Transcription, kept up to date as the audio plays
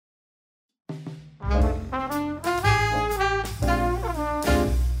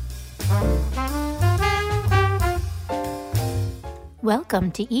Welcome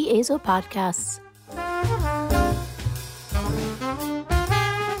to EASO Podcasts.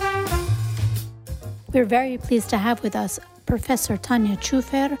 We're very pleased to have with us Professor Tanja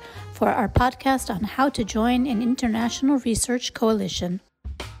Cufer for our podcast on how to join an international research coalition.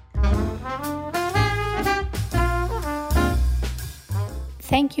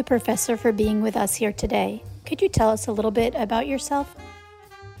 Thank you, Professor, for being with us here today. Could you tell us a little bit about yourself?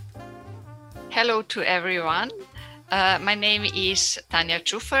 Hello to everyone. My name is Tanja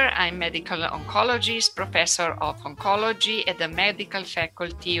Cufer. I'm medical oncologist, professor of oncology at the Medical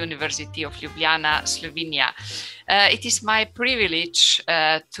Faculty, University of Ljubljana, Slovenia. It is my privilege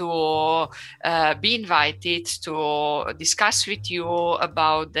to be invited to discuss with you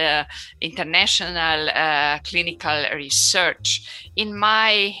about the international clinical research. In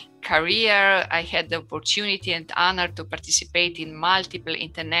my career, I had the opportunity and honor to participate in multiple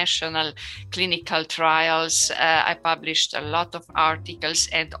international clinical trials. I published a lot of articles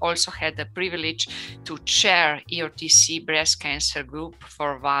and also had the privilege to chair EORTC breast cancer group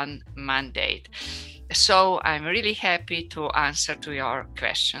for one mandate. So I'm really happy to answer to your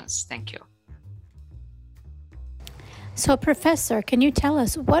questions. Thank you. So, Professor, can you tell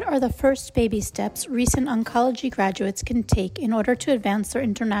us what are the first baby steps recent oncology graduates can take in order to advance their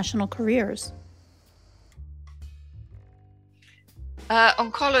international careers?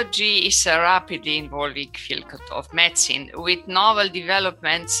 Oncology is a rapidly evolving field of medicine with novel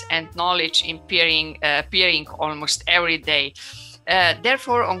developments and knowledge appearing almost every day.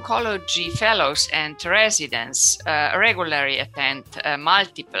 Therefore, oncology fellows and residents regularly attend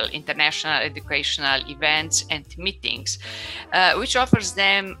multiple international educational events and meetings, which offers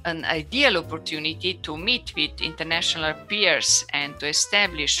them an ideal opportunity to meet with international peers and to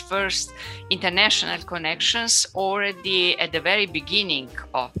establish first international connections already at the very beginning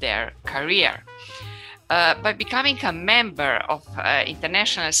of their career. By becoming a member of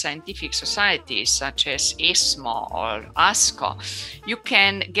international scientific societies such as ESMO or ASCO, you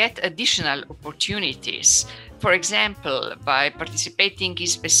can get additional opportunities. For example, by participating in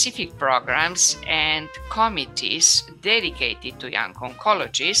specific programs and committees dedicated to young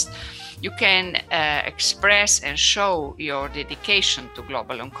oncologists, you can express and show your dedication to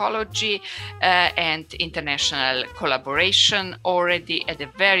global oncology and international collaboration already at the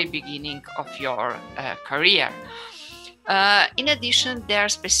very beginning of your career. In addition, there are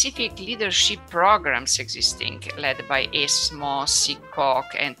specific leadership programs existing, led by ESMO, SICOC,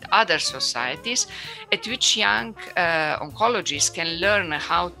 and other societies, at which young oncologists can learn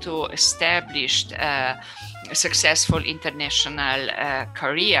how to establish a successful international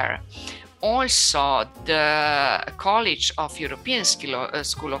career. Also, the College of European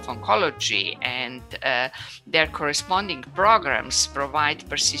School of Oncology and their corresponding programs provide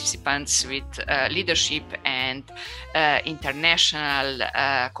participants with leadership and international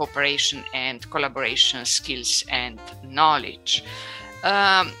cooperation and collaboration skills and knowledge.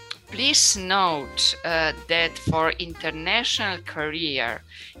 Please note that for international career,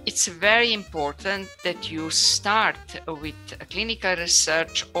 it's very important that you start with clinical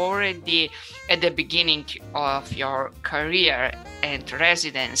research already at the beginning of your career and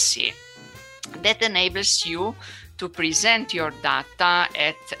residency. That enables you to present your data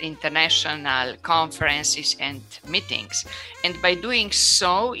at international conferences and meetings. And by doing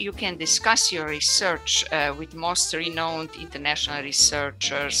so, you can discuss your research with most renowned international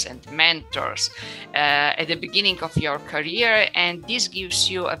researchers and mentors at the beginning of your career. And this gives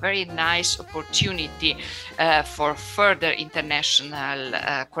you a very nice opportunity for further international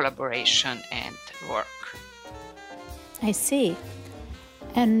collaboration and work. I see.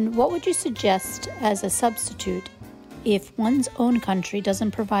 And what would you suggest as a substitute if one's own country doesn't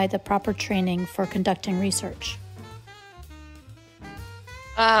provide the proper training for conducting research?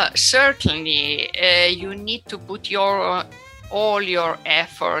 Certainly, you need to put all your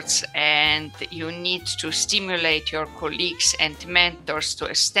efforts, and you need to stimulate your colleagues and mentors to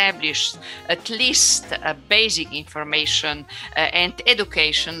establish at least a basic information and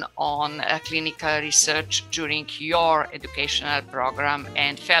education on clinical research during your educational program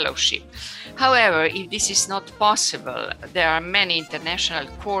and fellowship. However, if this is not possible, there are many international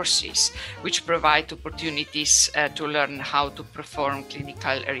courses which provide opportunities to learn how to perform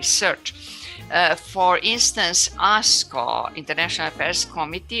clinical research. For instance, ASCO, International Affairs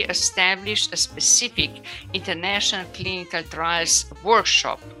Committee, established a specific international clinical trials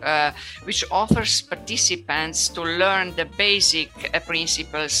workshop, which offers participants to learn the basic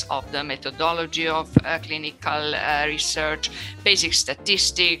principles of the methodology of clinical research, basic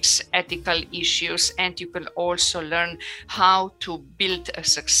statistics, ethical issues, and you can also learn how to build a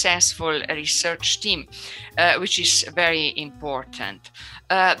successful research team, which is very important.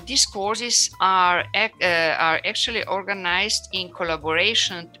 These courses are actually organized in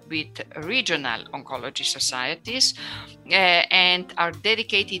collaboration with regional oncology societies and are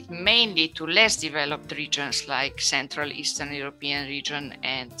dedicated mainly to less developed regions like Central Eastern European region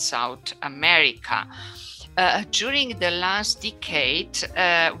and South America. During the last decade,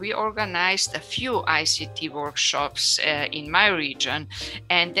 we organized a few ICT workshops in my region,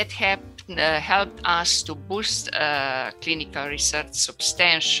 and that helped us to boost clinical research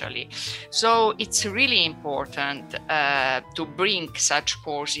substantially. So it's really important to bring such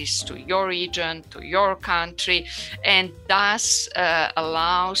courses to your region, to your country, and thus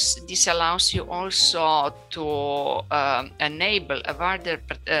this allows you also to enable a wider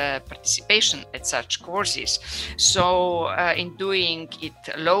participation at such courses. So in doing it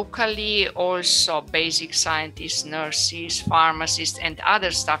locally, also basic scientists, nurses, pharmacists, and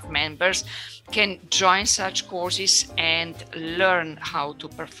other staff members can join such courses and learn how to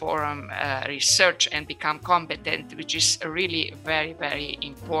perform research and become competent, which is really very, very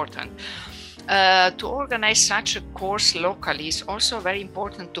important. To organize such a course locally is also very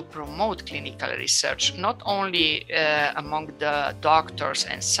important to promote clinical research, not only among the doctors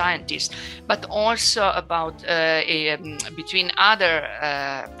and scientists, but also between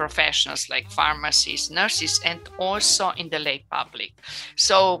other professionals like pharmacists, nurses, and also in the lay public.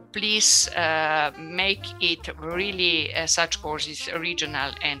 So please make it really such courses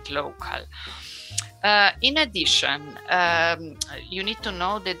regional and local. In addition, you need to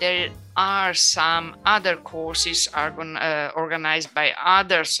know that there are some other courses organized by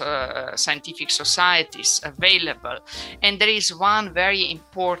other scientific societies available. And there is one very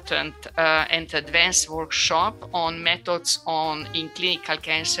important and advanced workshop on methods in clinical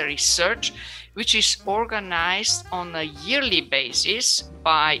cancer research, which is organized on a yearly basis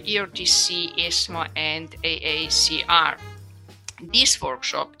by ERTC, ESMO, and AACR. This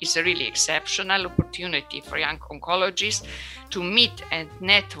workshop is a really exceptional opportunity for young oncologists to meet and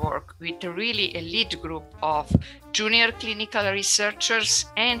network with a really elite group of junior clinical researchers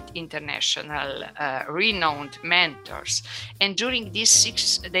and international renowned mentors. And during this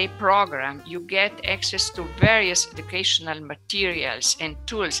 6-day program, you get access to various educational materials and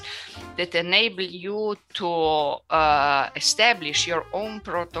tools that enable you to establish your own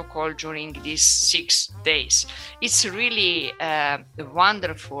protocol during these 6 days. It's really a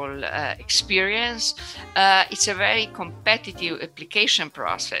wonderful experience. It's a very competitive application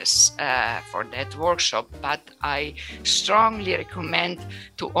process for that workshop, but I strongly recommend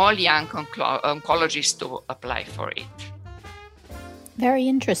to all young oncologists to apply for it. Very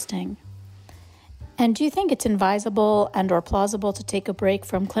interesting. And do you think it's advisable and or plausible to take a break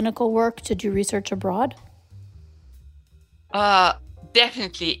from clinical work to do research abroad?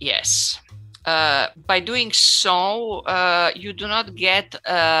 Definitely yes. By doing so, you do not get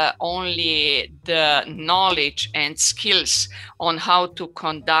only the knowledge and skills on how to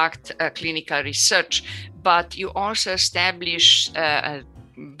conduct clinical research, but you also establish a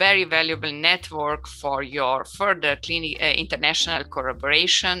very valuable network for your further international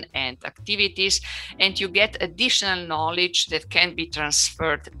collaboration and activities, and you get additional knowledge that can be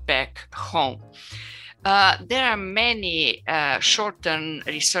transferred back home. There are many short-term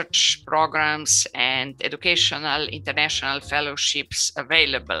research programs and educational international fellowships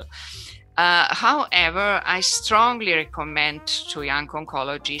available. However, I strongly recommend to young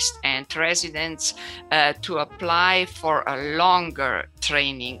oncologists and residents to apply for a longer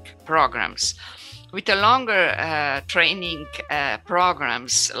training programs. With a longer training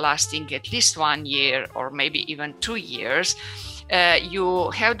programs lasting at least 1 year or maybe even 2 years, you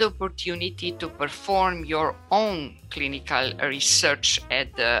have the opportunity to perform your own clinical research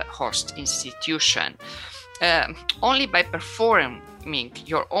at the host institution. Only by performing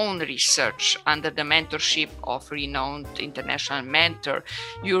your own research under the mentorship of renowned international mentor,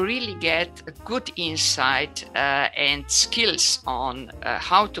 you really get a good insight and skills on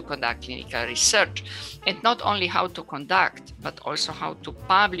how to conduct clinical research, and not only how to conduct, but also how to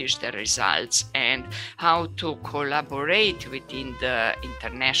publish the results and how to collaborate within the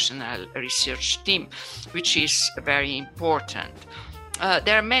international research team, which is very important.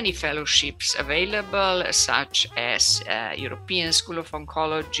 There are many fellowships available, such as European School of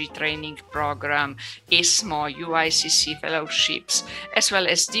Oncology training program, ESMO, UICC fellowships, as well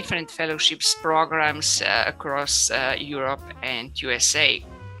as different fellowships programs across Europe and USA.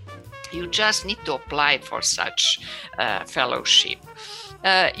 You just need to apply for such fellowship.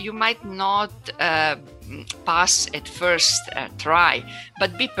 You might not pass at first try,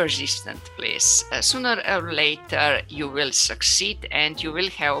 but be persistent, please. Sooner or later you will succeed, and you will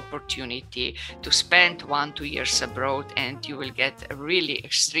have opportunity to spend 1-2 years abroad, and you will get a really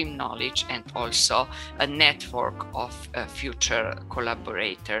extreme knowledge and also a network of future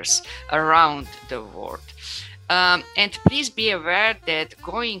collaborators around the world. And please be aware that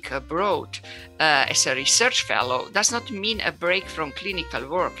going abroad as a research fellow does not mean a break from clinical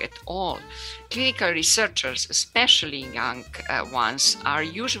work at all. Clinical researchers, especially young ones, are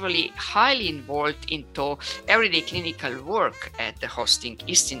usually highly involved into everyday clinical work at the hosting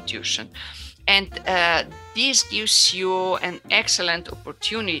institution. And this gives you an excellent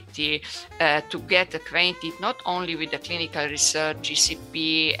opportunity to get acquainted not only with the clinical research,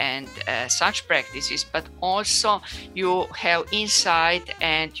 GCP, and such practices, but also you have insight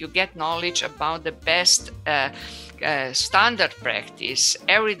and you get knowledge about the best standard practice,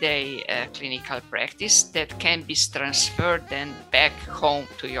 everyday clinical practice that can be transferred then back home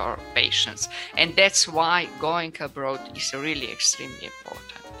to your patients. And that's why going abroad is really extremely important.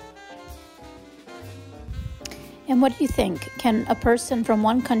 And what do you think? Can a person from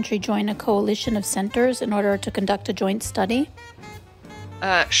one country join a coalition of centers in order to conduct a joint study?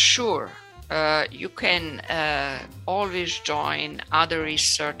 Sure. You can always join other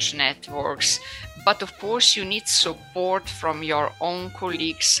research networks, but of course you need support from your own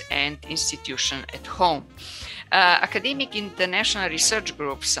colleagues and institution at home. Academic international research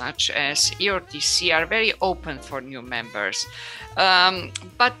groups such as ERTC are very open for new members.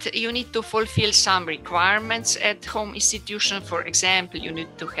 But you need to fulfill some requirements at home institution. For example, you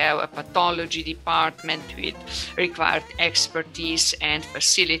need to have a pathology department with required expertise and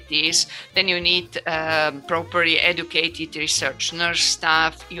facilities. Then you need properly educated research nurse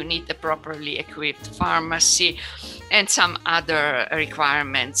staff. You need a properly equipped pharmacy, and some other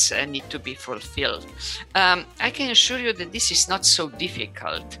requirements need to be fulfilled. I can assure you that this is not so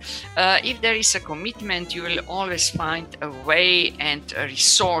difficult. If there is a commitment, you will always find a way and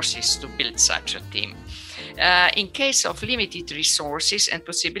resources to build such a team. In case of limited resources and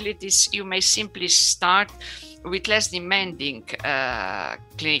possibilities, you may simply start with less demanding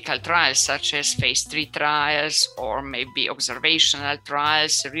clinical trials, such as phase 3 trials or maybe observational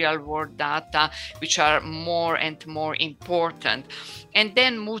trials, real-world data, which are more and more important, and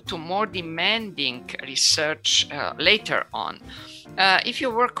then move to more demanding research later on. If you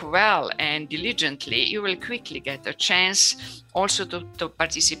work well and diligently, you will quickly get a chance also to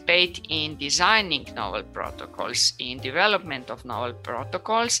participate in designing novel protocols, in development of novel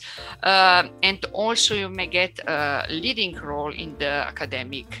protocols, and also you may get a leading role in the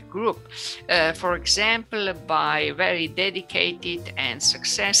academic group. For example, by very dedicated and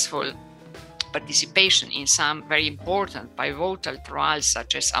successful participation in some very important pivotal trials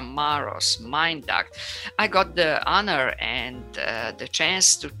such as AMAROS, MINDACT. I got the honor and the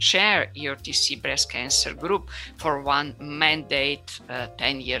chance to chair ERTC breast cancer group for one mandate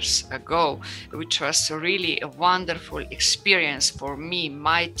 10 years ago, which was really a wonderful experience for me,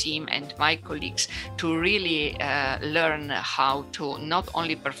 my team and my colleagues to really learn how to not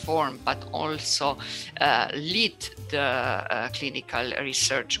only perform but also lead the clinical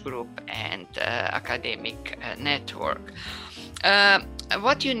research group and academic network.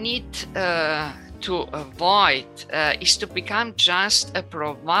 What you need to avoid is to become just a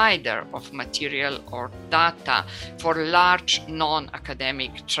provider of material or data for large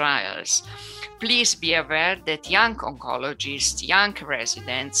non-academic trials. Please be aware that young oncologists, young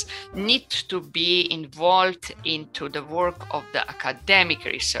residents need to be involved into the work of the academic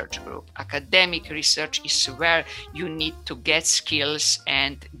research group. Academic research is where you need to get skills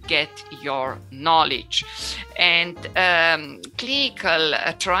and get your knowledge. And clinical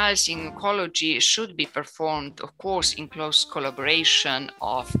trials in oncology should be performed, of course, in close collaboration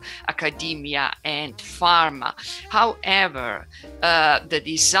of academia and pharma. However, the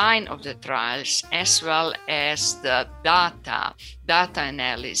design of the trials as well as the data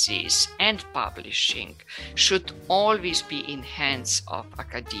analysis and publishing should always be in hands of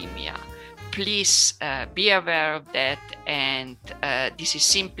academia. Please be aware of that, and this is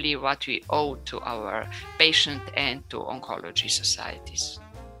simply what we owe to our patient and to oncology societies.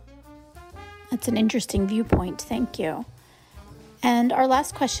 That's an interesting viewpoint. Thank you. And our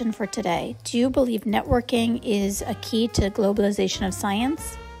last question for today, do you believe networking is a key to globalization of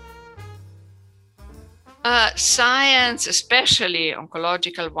science? Science, especially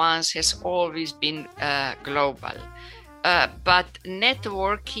oncological ones, has always been global. But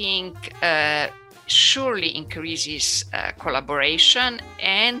networking surely increases collaboration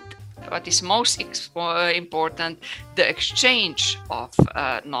and, what is most important, the exchange of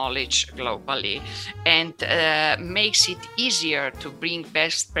knowledge globally, and makes it easier to bring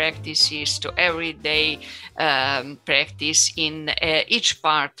best practices to everyday practice in each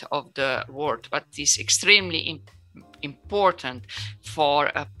part of the world. What is extremely important for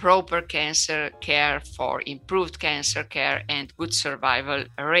a proper cancer care, for improved cancer care and good survival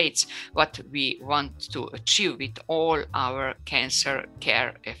rates, what we want to achieve with all our cancer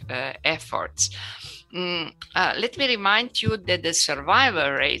care efforts. Let me remind you that the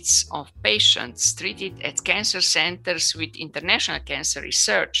survival rates of patients treated at cancer centers with international cancer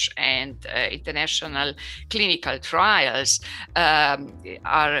research and international clinical trials have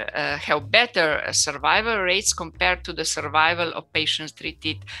better survival rates compared to the survival of patients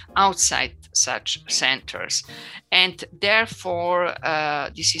treated outside such centers. And therefore,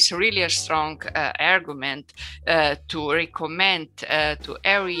 this is really a strong argument to recommend to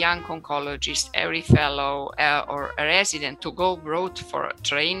every young oncologist, every fellow or a resident to go abroad for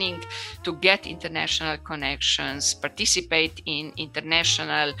training, to get international connections, participate in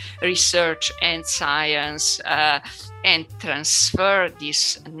international research and science, and transfer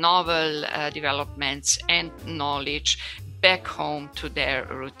these novel developments and knowledge back home to their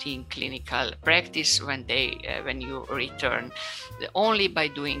routine clinical practice when you return. Only by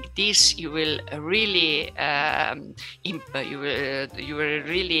doing this you will really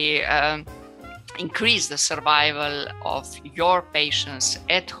increase the survival of your patients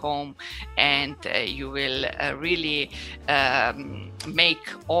at home, and you will really make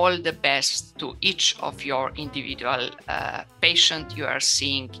all the best to each of your individual patient you are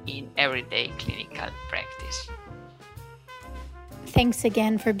seeing in everyday clinical practice. Thanks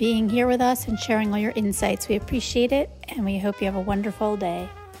again for being here with us and sharing all your insights. We appreciate it, and we hope you have a wonderful day.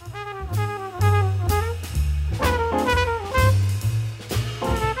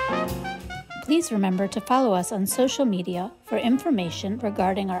 Please remember to follow us on social media for information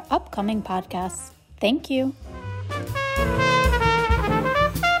regarding our upcoming podcasts. Thank you.